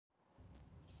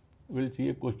we'll see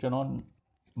a question on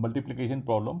multiplication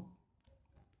problem.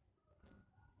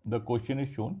 The question is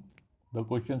shown. The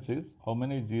question says how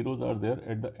many zeros are there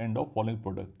at the end of following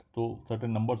product. So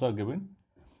certain numbers are given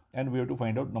and we have to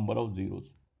find out number of zeros.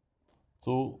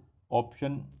 So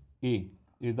option A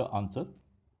is the answer.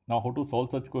 Now how to solve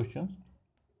such questions?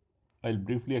 I'll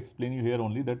briefly explain you here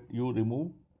only that you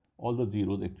remove all the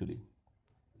zeros actually.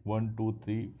 1, 2,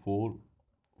 3, 4,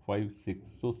 5, 6.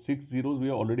 So 6 zeros we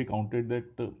have already counted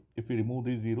that if we remove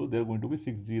these zeros, there are going to be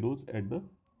 6 zeros at the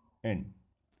end.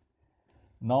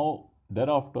 Now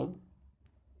thereafter,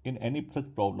 in any such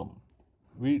problem,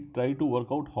 we try to work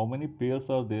out how many pairs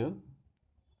are there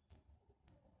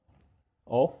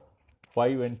of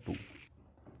 5 and 2.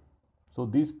 So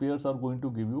these pairs are going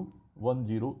to give you 1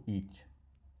 0 each.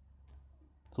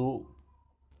 So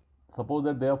suppose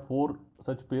that there are 4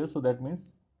 such pairs, so that means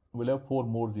we'll have 4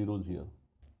 more zeros here.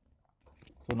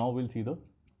 So now we'll see the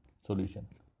solution.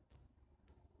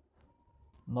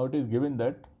 Now it is given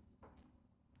that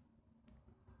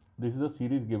this is a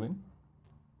series given,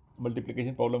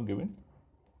 multiplication problem given,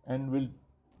 and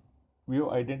we have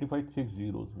identified 6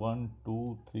 zeros, 1,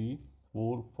 2, 3,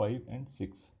 4, 5 and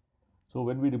 6. So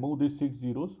when we remove these 6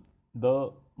 zeros,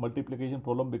 the multiplication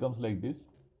problem becomes like this,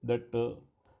 that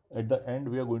at the end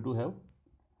we are going to have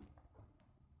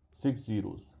 6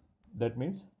 zeros. That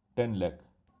means 10 lakh.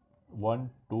 1,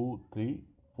 2, 3,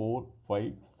 4,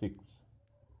 5, 6.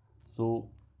 So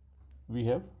we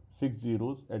have 6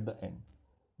 zeros at the end.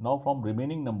 Now from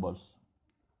remaining numbers,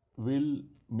 we'll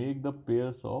make the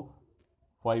pairs of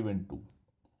 5 and 2.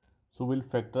 So we'll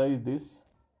factorize these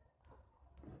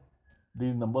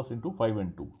numbers into 5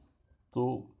 and 2.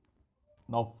 So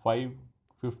now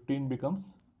 15 becomes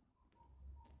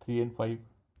 3 and 5.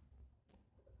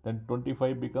 Then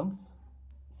 25 becomes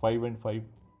 5 and 5.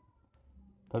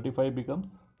 35 becomes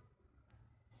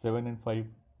 7 and 5.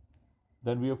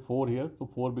 Then we have 4 here, so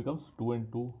 4 becomes 2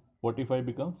 and 2. 45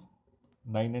 becomes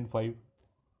 9 and 5.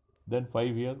 Then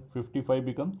 5 here, 55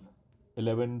 becomes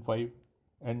 11 and 5.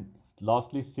 And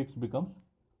lastly 6 becomes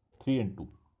 3 and 2.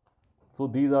 So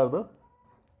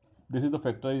this is the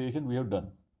factorization we have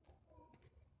done.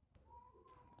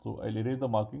 So I'll erase the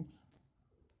markings.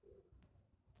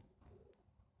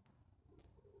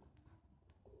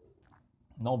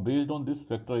 Now based on this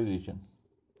factorization,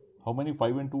 how many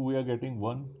 5 and 2 we are getting?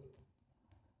 1,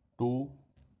 2,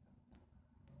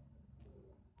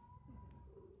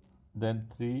 then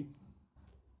 3,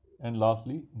 and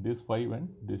lastly this 5 and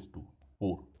this 2,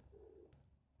 4.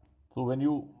 So when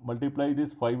you multiply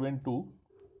this 5 and 2,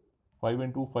 5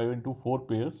 and 2, 5 and 2, 4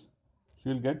 pairs, so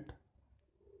you will get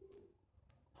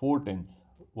 4 tens.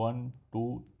 1,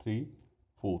 2, 3,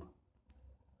 4.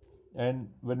 And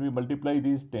when we multiply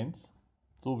these tens,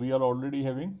 so we are already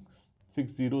having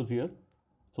 6 zeros here.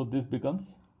 So this becomes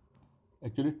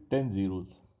actually 10 zeros.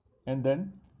 And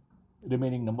then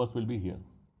remaining numbers will be here.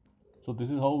 So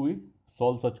this is how we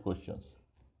solve such questions.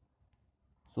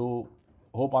 So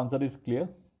hope answer is clear.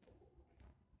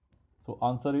 So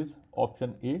answer is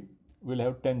option A. Will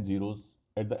have 10 zeros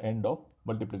at the end of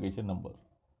multiplication number.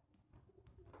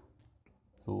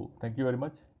 So thank you very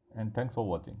much and thanks for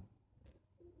watching.